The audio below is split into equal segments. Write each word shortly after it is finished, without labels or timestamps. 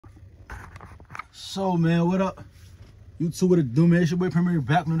So man, what up? YouTube, what it do, man? It's your boy Premier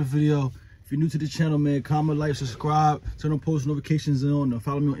back on the video. If you're new to the channel, man, comment, like, subscribe, turn on post notifications on, and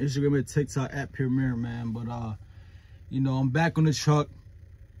follow me on Instagram and TikTok at Premier, man. But you know, I'm back on the truck.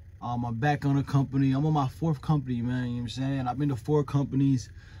 I'm back on a company. I'm on my 4th company, man. You know what I'm saying? I've been to 4 companies.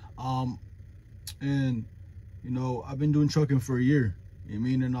 And you know, I've been doing trucking for a year. You know what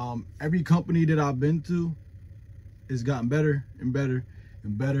I mean? And every company that I've been to has gotten better and better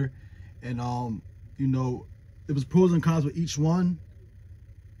and better. And you know, there was pros and cons with each one.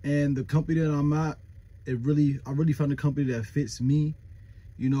 And the company that I'm at, I really found a company that fits me,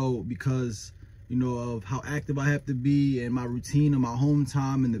 you know, because, you know, of how active I have to be and my routine and my home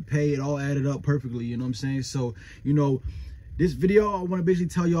time and the pay, it all added up perfectly, you know what I'm saying? So, you know, this video, I want to basically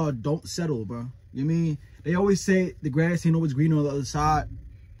tell y'all, don't settle, bro. You know what I mean? They always say the grass ain't always green on the other side.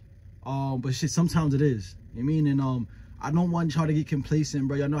 But shit, sometimes it is. You know what I mean? And I don't want y'all to get complacent,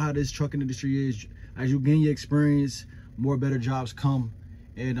 bro. Y'all know how this trucking industry is. As you gain your experience, more better jobs come.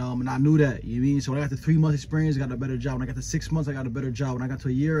 And I knew that, you know what I mean? So when I got the 3 months experience, I got a better job. When I got the 6 months, I got a better job. When I got to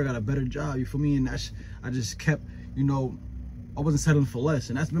a year, I got a better job, you feel me? And I just kept, you know, I wasn't settling for less.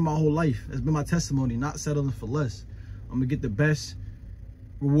 And that's been my whole life. That's been my testimony, not settling for less. I'm gonna get the best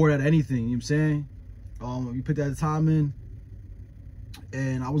reward out of anything, you know what I'm saying? You put that time in.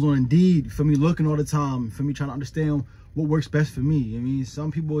 And I was on Indeed, for me, looking all the time, for me, trying to understand what works best for me. I mean,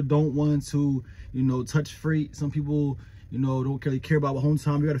 some people don't want to, you know, touch freight. Some people, you know, don't really care about home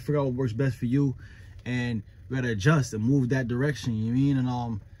time. You got to figure out what works best for you, and you got to adjust and move that direction. You know what I mean?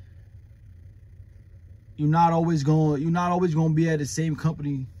 And you're not always going to be at the same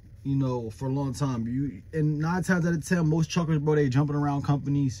company, you know, for a long time. And 9 times out of 10, most truckers, bro, they jumping around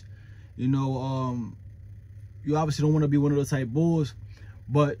companies. You know, you obviously don't want to be one of those type bulls,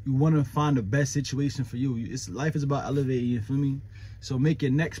 but you want to find the best situation for you. Life is about elevating, you feel me? So make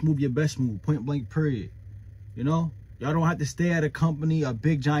your next move your best move, point blank, period. You know? Y'all don't have to stay at a company, a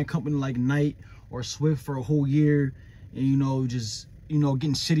big giant company like Knight or Swift for a whole year and, you know, just, you know,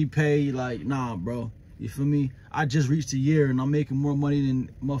 getting shitty pay. Like, nah, bro. You feel me? I just reached a year and I'm making more money than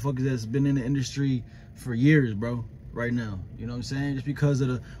motherfuckers that's been in the industry for years, bro, right now. You know what I'm saying? Just because of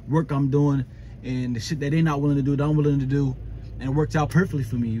the work I'm doing and the shit that they not willing to do, that I'm willing to do. And it worked out perfectly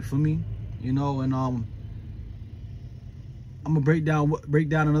for me, you feel me? You know, and I'm gonna break down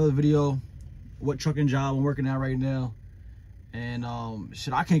another video what trucking job I'm working at right now. And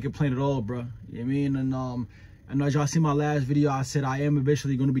shit, I can't complain at all, bro. You know what I mean? And I know as y'all see my last video, I said I am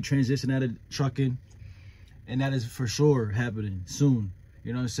eventually gonna be transitioning out of trucking. And that is for sure happening soon.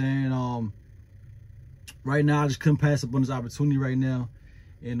 You know what I'm saying? Right now I just couldn't pass up on this opportunity right now.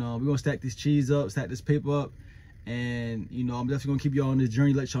 And we're gonna stack this cheese up, stack this paper up. And you know, I'm definitely gonna keep y'all on this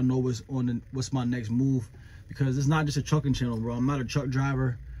journey, let y'all know what's my next move, because it's not just a trucking channel, bro. I'm not a truck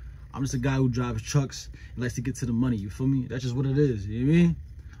driver. I'm just a guy who drives trucks and likes to get to the money, you feel me? That's just what it is, you know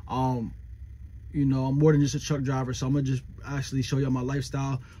what I mean? You know, I'm more than just a truck driver, so I'm gonna just actually show y'all my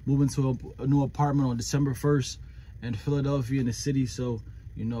lifestyle, moving to a new apartment on December 1st in Philadelphia in the city. So,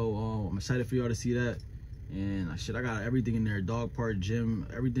 you know, I'm excited for y'all to see that. And shit, I got everything in there, dog park, gym,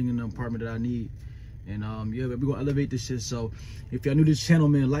 everything in the apartment that I need. And yeah, we're gonna elevate this shit. So if y'all new to this channel,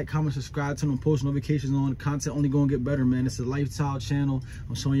 man, like, comment, subscribe, turn on post notifications on. Content only gonna get better, man. It's a lifestyle channel.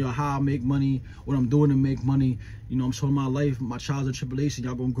 I'm showing y'all how I make money, what I'm doing to make money. You know, I'm showing my life, my trials and tribulations.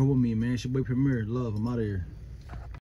 Y'all gonna grow with me, man. It's your boy Premier. Love. I'm out of here.